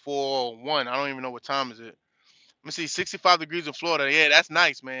low before 1. I don't even know what time is it. Let me see, 65 degrees in Florida. Yeah, that's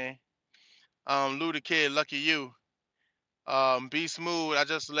nice, man. Lou the Kid, lucky you. Be Smooth. I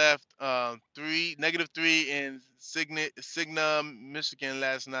just left 3 -3 in Signa, Michigan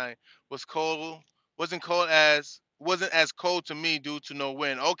last night. Was cold. Wasn't as cold to me due to no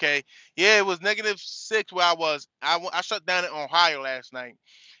wind. Okay, yeah, it was -6 where I was. I shut down in Ohio last night.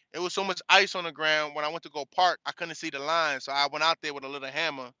 It was so much ice on the ground when I went to go park, I couldn't see the line. So I went out there with a little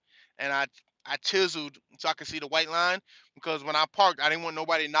hammer and I chiseled so I could see the white line because when I parked, I didn't want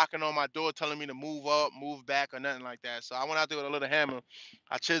nobody knocking on my door telling me to move up, move back, or nothing like that. So I went out there with a little hammer.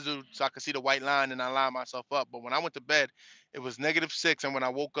 I chiseled so I could see the white line and I lined myself up. But when I went to bed, it was -6. And when I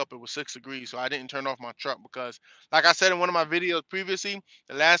woke up, it was 6 degrees. So I didn't turn off my truck because, like I said in one of my videos previously,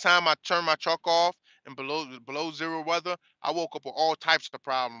 the last time I turned my truck off in below zero weather, I woke up with all types of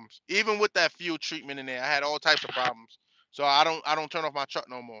problems. Even with that fuel treatment in there, I had all types of problems. So I don't turn off my truck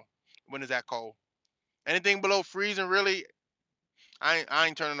no more when it's that cold. Anything below freezing, really, I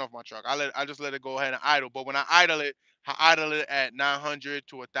ain't turning off my truck. I just let it go ahead and idle. But when I idle it at 900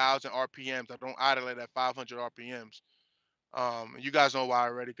 to 1,000 RPMs. I don't idle it at 500 RPMs. You guys know why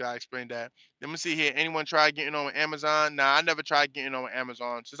already. Cause I explained that. Let me see here. Anyone try getting on Amazon? Nah, I never tried getting on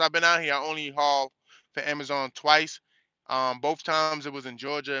Amazon. Since I've been out here, I only haul for Amazon twice. Both times it was in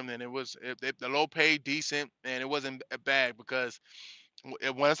Georgia, and then the low pay decent, and it wasn't bad because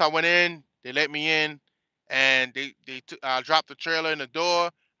once I went in, they let me in, and I dropped the trailer in the door.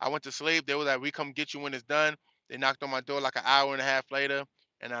 I went to sleep. They were like, "We come get you when it's done." They knocked on my door like an hour and a half later,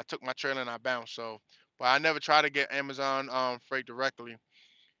 and I took my trailer and I bounced. So, but I never try to get Amazon freight directly.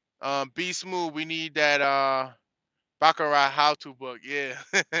 Be Smooth, we need that Baccarat how to book. Yeah,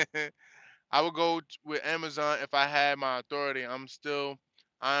 I would go with Amazon if I had my authority. I'm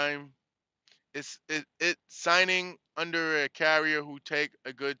it signing under a carrier who take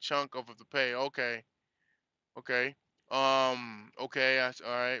a good chunk of the pay. Okay, okay, okay. That's all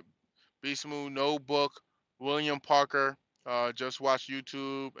right. Be Smooth, no book. William Parker. Just watch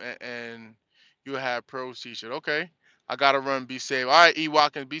YouTube and you have pro t-shirt. Okay, I gotta run. Be safe. All right, E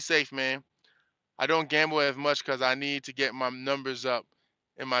Watkins, be safe, man. I don't gamble as much because I need to get my numbers up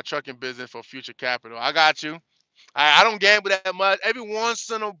in my trucking business for future capital. I got you. I don't gamble that much. Every once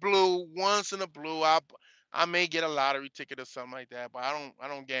in a blue, I may get a lottery ticket or something like that, but I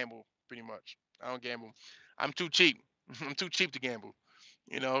don't gamble pretty much. I don't gamble. I'm too cheap. I'm too cheap to gamble,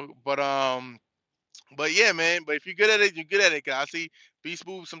 but yeah, man. But if you're good at it, you're good at it. 'Cause I see Beast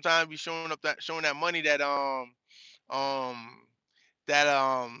Move sometimes be showing that money um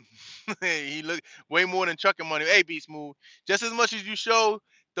that he look way more than trucking money. Hey, Beast Move, just as much as you show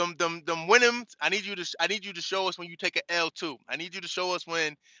them winnings, I need you to show us when you take an L too. I need you to show us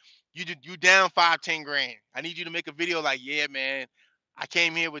when you down 5, 10 grand. I need you to make a video like, yeah, man, I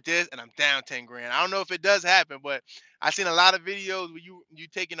came here with this and I'm down 10 grand. I don't know if it does happen, but I've seen a lot of videos where you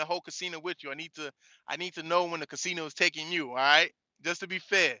taking the whole casino with you. I need to know when the casino is taking you. All right, just to be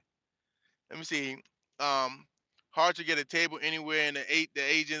fair. Let me see. Um, Hard to get a table anywhere, and the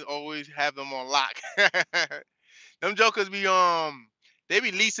agents always have them on lock. Them jokers they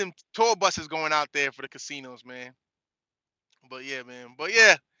be leasing tour buses going out there for the casinos, man. But yeah, man. But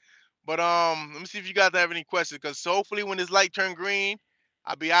yeah. But let me see if you guys have any questions, because hopefully when this light turn green,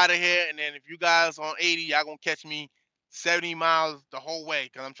 I'll be out of here. And then if you guys on 80, y'all gonna catch me 70 miles the whole way,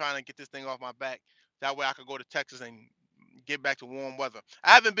 because I'm trying to get this thing off my back. That way I could go to Texas and get back to warm weather.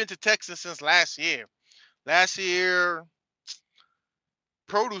 I haven't been to Texas since last year. Last year,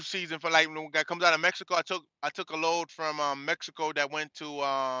 produce season for like when that comes out of Mexico. I took a load from Mexico that went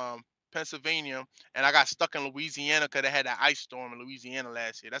to Pennsylvania, and I got stuck in Louisiana because they had that ice storm in Louisiana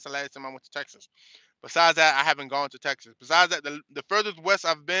last year. That's the last time I went to Texas. Besides that, I haven't gone to Texas. Besides that, the furthest west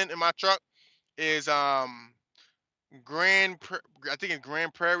I've been in my truck is I think in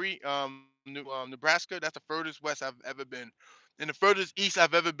Grand Prairie, Nebraska. That's the furthest west I've ever been. And the furthest east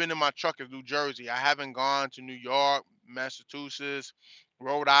I've ever been in my truck is New Jersey. I haven't gone to New York, Massachusetts,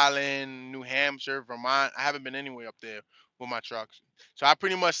 Rhode Island, New Hampshire, Vermont. I haven't been anywhere up there with my trucks. So I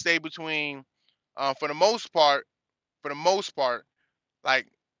pretty much stay between, for the most part, for the most part, like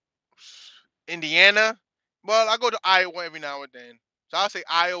Indiana. Well, I go to Iowa every now and then. So I'll say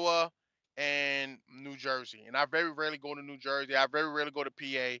Iowa and New Jersey. And I very rarely go to New Jersey. I very rarely go to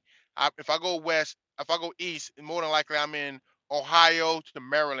PA. If I go west, if I go east, more than likely I'm in Ohio to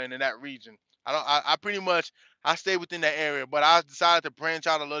Maryland in that region. I pretty much I stay within that area, but I decided to branch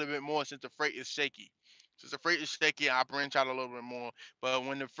out a little bit more since the freight is shaky. Since the freight is shaky, I branch out a little bit more. But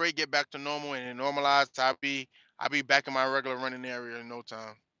when the freight get back to normal and it normalized, I'll be back in my regular running area in no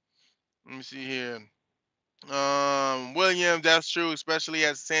time. Let me see here. William, that's true, especially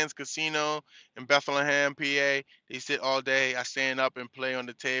at Sands Casino in Bethlehem, PA. They sit all day. I stand up and play on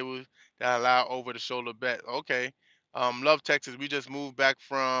the tables that allow over the shoulder bet. Okay. Love Texas. We just moved back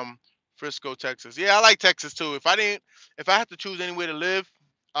from Frisco, Texas. Yeah, I like Texas too. If I had to choose anywhere to live,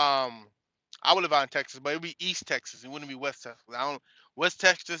 um, I would live out in Texas, but it'd be East Texas. It wouldn't be West Texas. I don't. West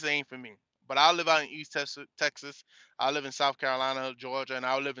Texas ain't for me. But I'll live out in East Texas. Texas. I live in South Carolina, Georgia, and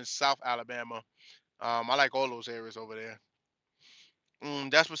I'll live in South Alabama. I like all those areas over there.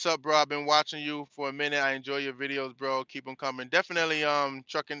 That's what's up, bro. I've been watching you for a minute. I enjoy your videos, bro. Keep them coming. Definitely,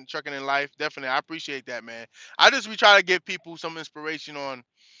 trucking in life. Definitely, I appreciate that, man. I just be trying to give people some inspiration on.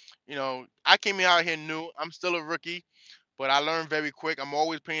 I came out here new. I'm still a rookie, but I learn very quick. I'm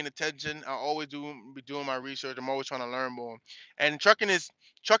always paying attention. I always be doing my research. I'm always trying to learn more. And trucking is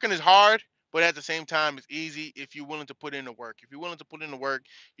hard, but at the same time, it's easy if you're willing to put in the work. If you're willing to put in the work,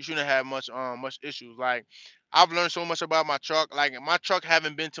 you shouldn't have much issues. Like I've learned so much about my truck. Like my truck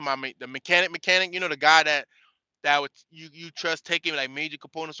haven't been to the mechanic. The guy that would you trust taking like major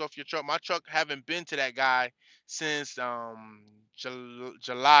components off your truck. My truck haven't been to that guy since July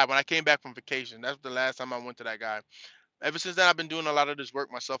when I came back from vacation. That's the last time I went to that guy. Ever since then, I've been doing a lot of this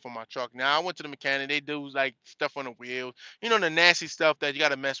work myself on my truck. Now I went to the mechanic. They do like stuff on the wheels, the nasty stuff that you got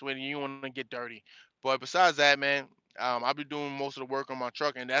to mess with, and you want to get dirty. But besides that, man, I'll be doing most of the work on my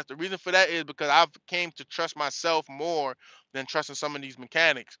truck, and that's the reason for that is because I've came to trust myself more than trusting some of these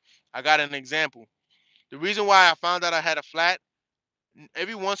mechanics. I got an example. The reason why I found out I had a flat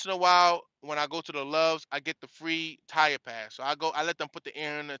every once in a while when I go to the Loves, I get the free tire pass. So I let them put the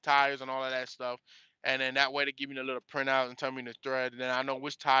air in the tires and all of that stuff. And then that way they give me the little printout and tell me the thread. And then I know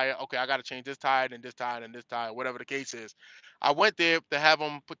which tire, okay, I gotta change this tire and this tire and this tire, whatever the case is. I went there to have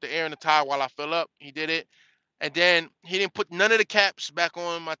him put the air in the tire while I fill up. He did it. And then he didn't put none of the caps back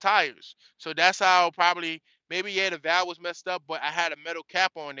on my tires. So that's how probably maybe yeah, the valve was messed up, but I had a metal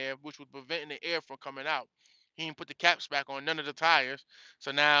cap on there which was preventing the air from coming out. He didn't put the caps back on none of the tires.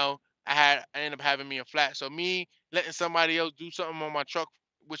 So now I ended up having me a flat. So me letting somebody else do something on my truck,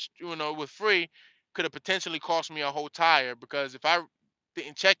 which was free, could have potentially cost me a whole tire because if I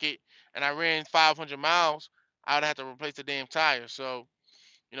didn't check it and I ran 500 miles, I would have to replace the damn tire. So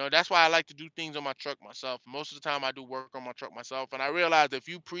that's why I like to do things on my truck myself. Most of the time, I do work on my truck myself, and I realized if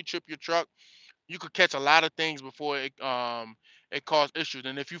you pre-trip your truck, you could catch a lot of things before it cause issues.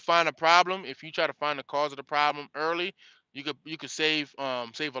 And if you find a problem, if you try to find the cause of the problem early, you could save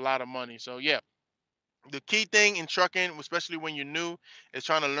a lot of money. So yeah, the key thing in trucking, especially when you're new, is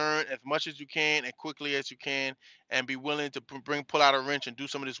trying to learn as much as you can and quickly as you can, and be willing to pull out a wrench and do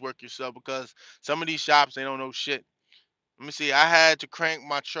some of this work yourself because some of these shops they don't know shit. Let me see. I had to crank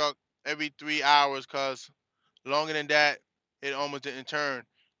my truck every 3 hours because longer than that, it almost didn't turn.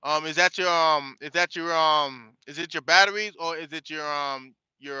 Is it your batteries or is it your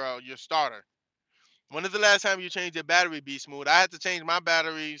starter? When is the last time you changed your battery, Be Smooth? I had to change my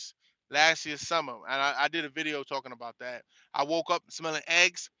batteries last year summer, and I did a video talking about that. I woke up smelling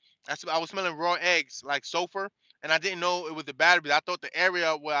eggs. I was smelling raw eggs, like sulfur, and I didn't know it was the batteries. I thought the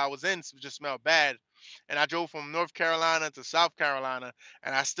area where I was in just smelled bad. And I drove from North Carolina to South Carolina,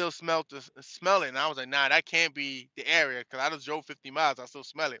 and I still smell it. And I was like, nah, that can't be the area because I just drove 50 miles. I still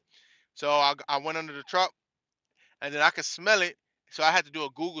smell it. So I went under the truck and then I could smell it. So I had to do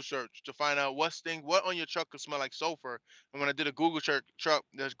a Google search to find out what on your truck could smell like sulfur. And when I did a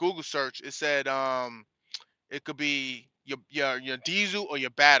there's Google search, it said it could be your diesel or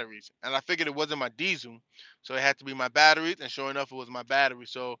your batteries. And I figured it wasn't my diesel, so it had to be my batteries. And sure enough, it was my battery.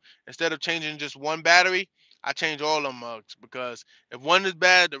 So instead of changing just one battery, I changed all them mugs because if one is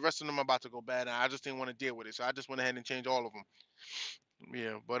bad, the rest of them are about to go bad, and I just didn't want to deal with it. So I just went ahead and changed all of them.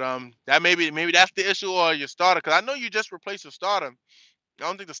 Yeah, but that maybe that's the issue or your starter because I know you just replaced your starter. I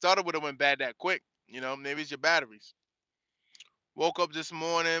don't think the starter would have went bad that quick. Maybe it's your batteries. Woke up this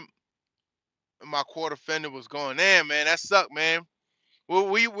morning, and my quarter fender was going. Damn, man, that sucked, man. Where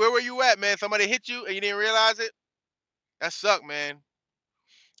were you at, man? Somebody hit you and you didn't realize it? That sucked, man.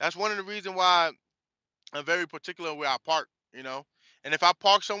 That's one of the reasons why I'm very particular where I park. You know, and if I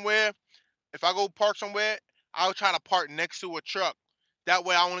park somewhere, if I go park somewhere, I'll try to park next to a truck. That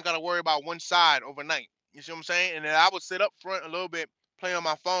way, I only got to worry about one side overnight. You see what I'm saying? And then I would sit up front a little bit, play on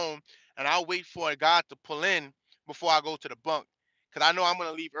my phone, and I'll wait for a guy to pull in before I go to the bunk. Because I know I'm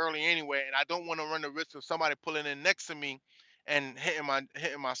gonna leave early anyway, and I don't want to run the risk of somebody pulling in next to me and hitting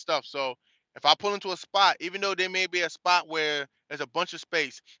my stuff. So if I pull into a spot, even though there may be a spot where there's a bunch of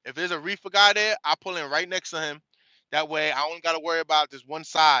space, if there's a reefer guy there, I pull in right next to him. That way, I only got to worry about this one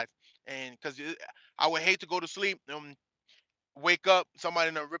side. And because I would hate to go to sleep and wake up,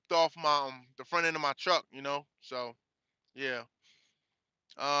 somebody done ripped off my the front end of my truck. So yeah.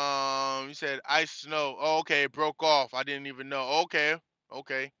 You said ice snow. Oh, okay, it broke off. I didn't even know. Okay,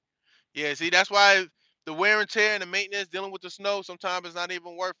 okay. Yeah, see, that's why the wear and tear and the maintenance dealing with the snow sometimes it's not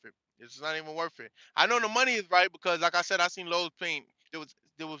even worth it. It's not even worth it. I know the money is right because, like I said, I seen loads paying. There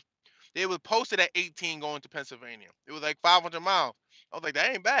was they was posted at 18 going to Pennsylvania. It was like 500 miles. I was like, that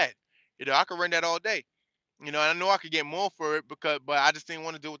ain't bad. I could run that all day. I know I could get more for it but I just didn't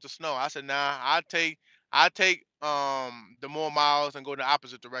want to deal with the snow. I said, nah, I take the more miles and go the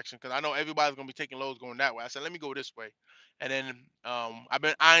opposite direction because I know everybody's gonna be taking loads going that way. I said, let me go this way. And then I've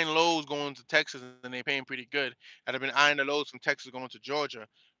been eyeing loads going to Texas and they paying pretty good. And I've been eyeing the loads from Texas going to Georgia.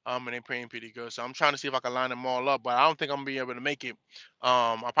 And they paying pretty good. So I'm trying to see if I can line them all up, but I don't think I'm gonna be able to make it.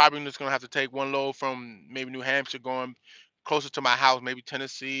 I'm probably just gonna have to take one load from maybe New Hampshire going closer to my house, maybe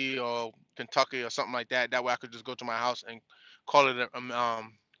Tennessee or Kentucky or something like that. That way I could just go to my house and call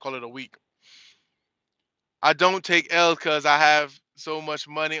it a week. I don't take L's because I have so much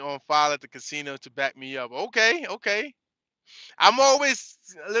money on file at the casino to back me up. Okay, okay. I'm always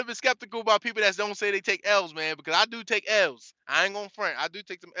a little bit skeptical about people that don't say they take L's, man, because I do take L's. I ain't gonna front. I do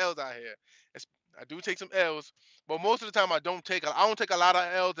take some L's out here. It's- I do take some L's, but most of the time I don't take. I don't take a lot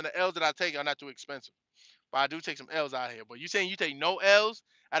of L's, and the L's that I take are not too expensive. But I do take some L's out here. But you saying you take no L's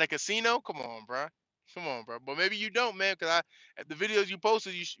at a casino? Come on, bro. Come on, bro. But maybe you don't, man, because at the videos you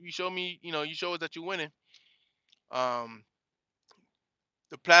posted, you show me, you show us that you're winning. Um,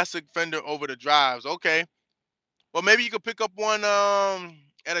 the plastic fender over the drives. Okay. Well, maybe you could pick up one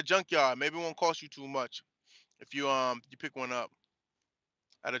at a junkyard. Maybe it won't cost you too much if you pick one up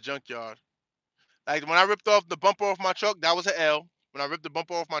at a junkyard. Like when I ripped off the bumper off my truck, that was an L. When I ripped the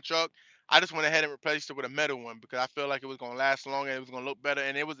bumper off my truck, I just went ahead and replaced it with a metal one because I felt like it was gonna last longer, it was gonna look better,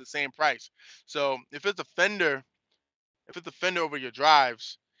 and it was the same price. So if it's a fender over your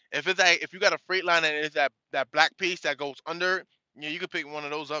drives, if you got a Freightliner and it's that black piece that goes under it, yeah, you could pick one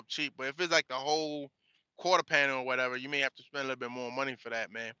of those up cheap. But if it's like the whole quarter panel or whatever, you may have to spend a little bit more money for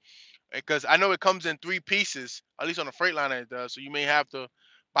that, man. Because I know it comes in three pieces, at least on the Freightliner it does. So you may have to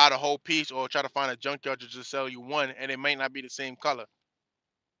buy the whole piece or try to find a junkyard to just sell you one, and it might not be the same color.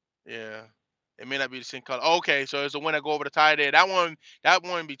 Yeah, it may not be the same color. Okay, so it's the one that go over the tire there. That one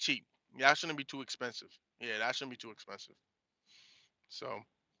be cheap. Yeah, that shouldn't be too expensive. Yeah, that shouldn't be too expensive. So,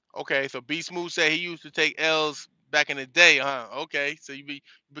 okay, so B Smooth said he used to take L's back in the day, huh? Okay, so you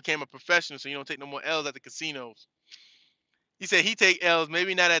became a professional, so you don't take no more L's at the casinos. He said he take L's,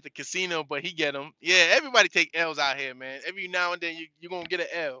 maybe not at the casino, but he get them. Yeah, everybody take L's out here, man. Every now and then you're gonna get an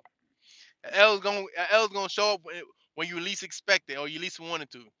L. A L's gonna show up when you least expect it or you least wanted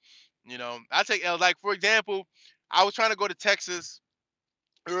to. I take L's. Like for example, I was trying to go to Texas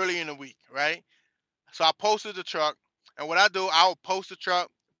early in the week, right? So I posted the truck, and what I do, I'll post the truck,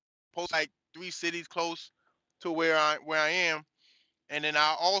 post like 3 cities close to where I am, and then what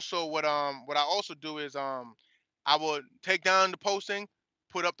I also do is I would take down the posting,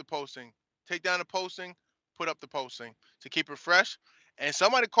 put up the posting, take down the posting, put up the posting to keep it fresh. And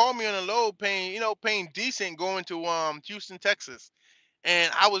somebody called me on a load paying decent going to Houston, Texas.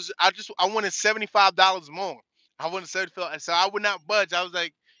 And I wanted $75 more. I wanted 75, so I would not budge. I was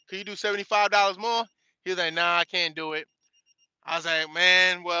like, "Can you do $75 more?" He was like, "Nah, I can't do it." I was like,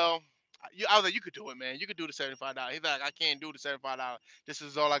 "Man, well," I was like, "You could do it, man. You could do the $75." He's like, "I can't do the $75. This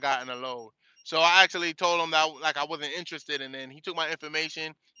is all I got in the load." So I actually told him that like I wasn't interested, and then he took my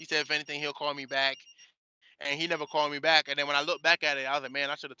information. He said if anything he'll call me back, and he never called me back. And then when I look back at it, I was like, "Man,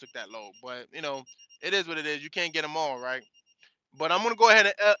 I should have took that load." But it is what it is. You can't get them all, right? But I'm gonna go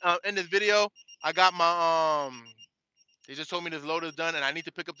ahead and end this video. I got my they just told me this load is done, and I need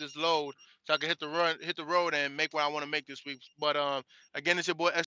to pick up this load so I can hit the road, and make what I want to make this week. But again, it's your boy